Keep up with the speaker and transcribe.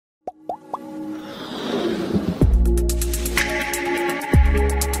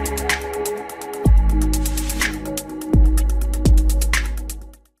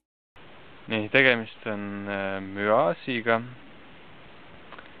kompressiga.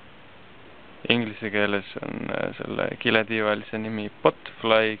 Inglise keeles on selle kiletiivalise nimi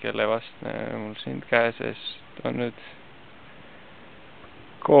Botfly, kelle vastne mul siin käe sees on nüüd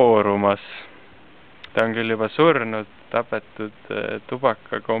koorumas. Ta on küll juba surnud, tapetud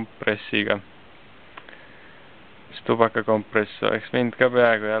tubakakompressiga. Tubakakompress oleks mind ka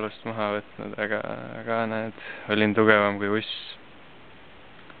peaaegu jalust maha võtnud, aga näed, olin tugevam kui uss.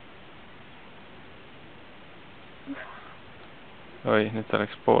 Oi, nüüd ta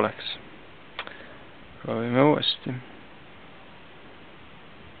läks pooleks. Proovime uuesti.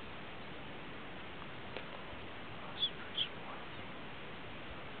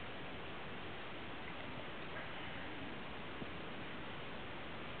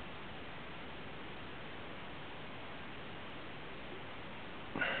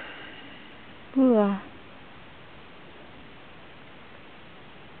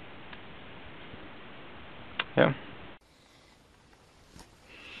 Ja.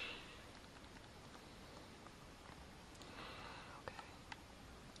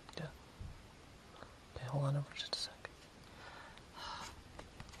 Hold on over just a sec.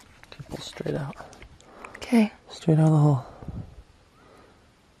 Okay, pull straight out. Okay. Straight out of the hole.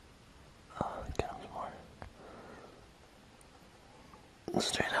 Oh, get him some more.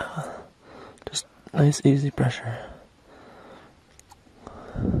 Straight out. Just nice, easy pressure.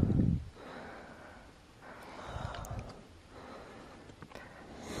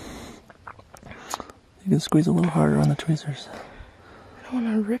 You can squeeze a little harder on the tweezers. I don't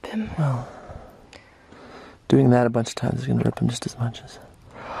want to rip him. Well, doing that a bunch of times is going to rip him just as much as...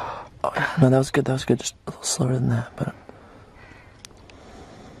 Oh, no, that was good, just a little slower than that, but...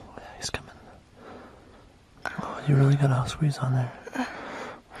 Yeah, he's coming. Oh, you really got to squeeze on there. What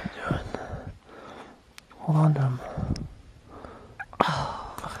are you doing? Hold on to him.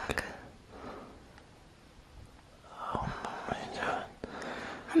 Oh, fuck. Oh, what are you doing?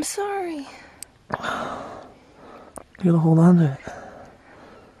 I'm sorry. You gotta hold on to it.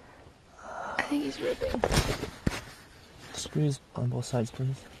 I think he's ripping. Squeeze on both sides,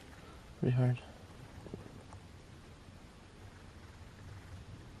 please. Pretty hard.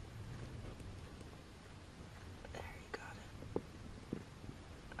 There, you got it.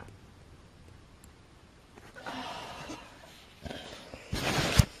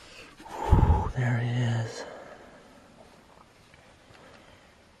 Whew, there he is.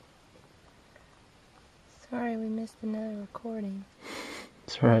 Sorry, we missed another recording.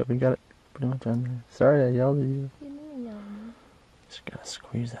 It's alright, we got it pretty much on there. Sorry I yelled at you. You didn't yell at me. Just gotta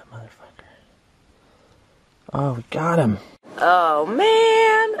squeeze that motherfucker. Oh, we got him. Oh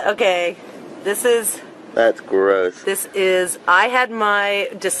man. Okay. That's gross. I had my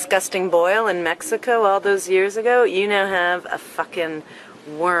disgusting boil in Mexico all those years ago. You now have a fucking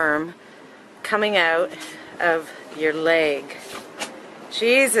worm coming out of your leg.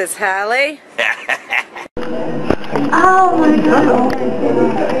 Jesus, Hallie. Oh my god.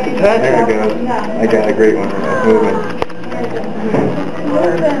 There we go. I got a great one. Moving.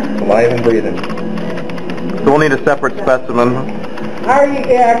 Alive and breathing. So we'll need a separate specimen.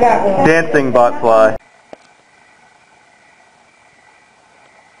 Yeah, I got one. Dancing botfly.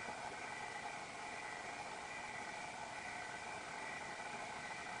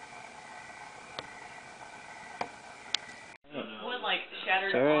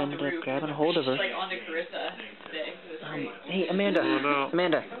 Sarah ended up grabbing a hold of her. Hey, Amanda.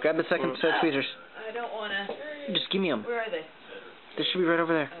 Amanda, grab the second set of tweezers. I don't want to. Just give me them. Where are they? They should be right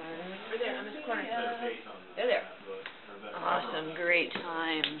over there. Over there, on this corner. They're there. Awesome, great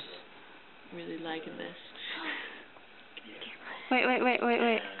times. Really liking this. Wait.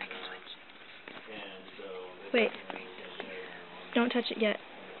 Wait. Don't touch it yet.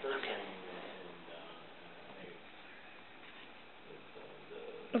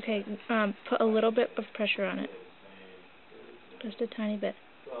 Okay, put a little bit of pressure on it. Just a tiny bit.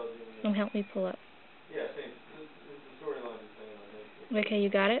 And help me pull up. Okay, you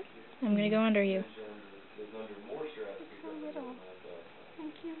got it? I'm gonna go under you. It's a little.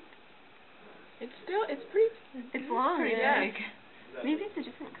 Thank you. It's long. Pretty Yeah. big. Maybe it's a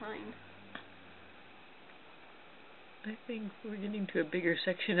different kind. I think we're getting to a bigger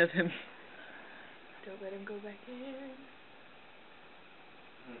section of him. Don't let him go back in.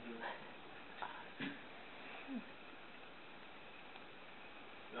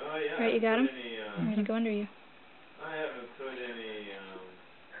 Alright, you got him? I'm gonna go under you. I haven't put any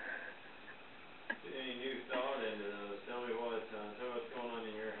new thought into those. Tell me what's going on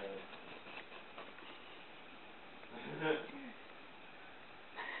in your head.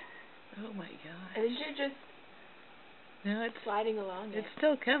 Oh my god. And you're just No, it's sliding along. It's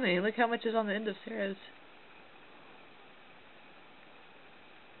still coming. Look how much is on the end of Sarah's.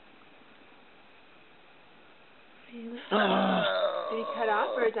 Did he cut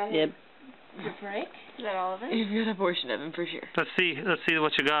off, or is that Yep. his break? Is that all of it? You've got a portion of him for sure. Let's see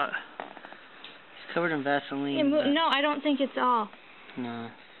what you got. He's covered in Vaseline. Yeah, no, I don't think it's all. No.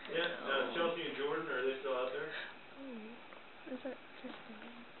 Yeah, Chelsea and Jordan, are they still out there? Is that just...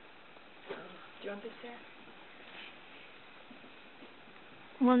 Do you want this, Sarah?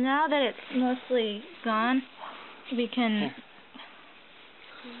 Well, now that it's mostly gone, we can...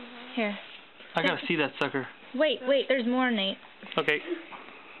 Here. I gotta see that sucker. Wait, there's more, Nate. Okay.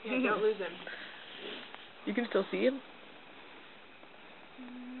 Yeah, don't lose him. You can still see him?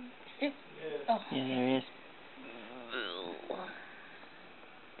 Oh. Yeah, there he is.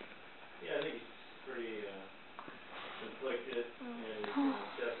 Yeah, I think he's pretty conflicted, and he's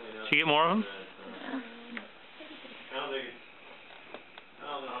definitely not... Did you get more of them? I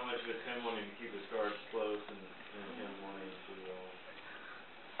don't know how much of it's him wanting to keep his cards close and him wanting to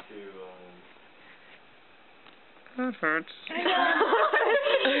That hurts. take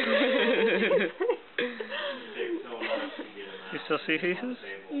so much to get him out. You still see faces?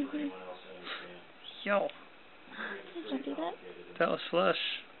 Yo. Did you do that? That was flush.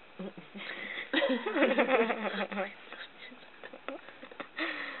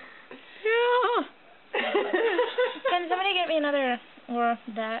 Can somebody get me another, or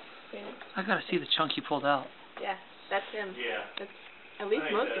that? I gotta see the chunk you pulled out. Yeah, that's him. Yeah. That's at least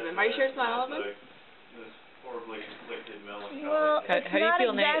most of them. Are you sure it's not all of them? This horribly conflicted melancholy. Well, it's how do you not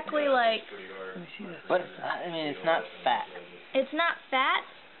feel, Nate? exactly like... Let me see that. But I mean, it's not fat. It's not fat,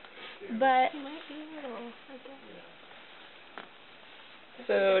 but...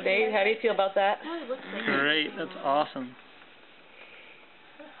 So, Nate, how do you feel about that? Great, that's awesome.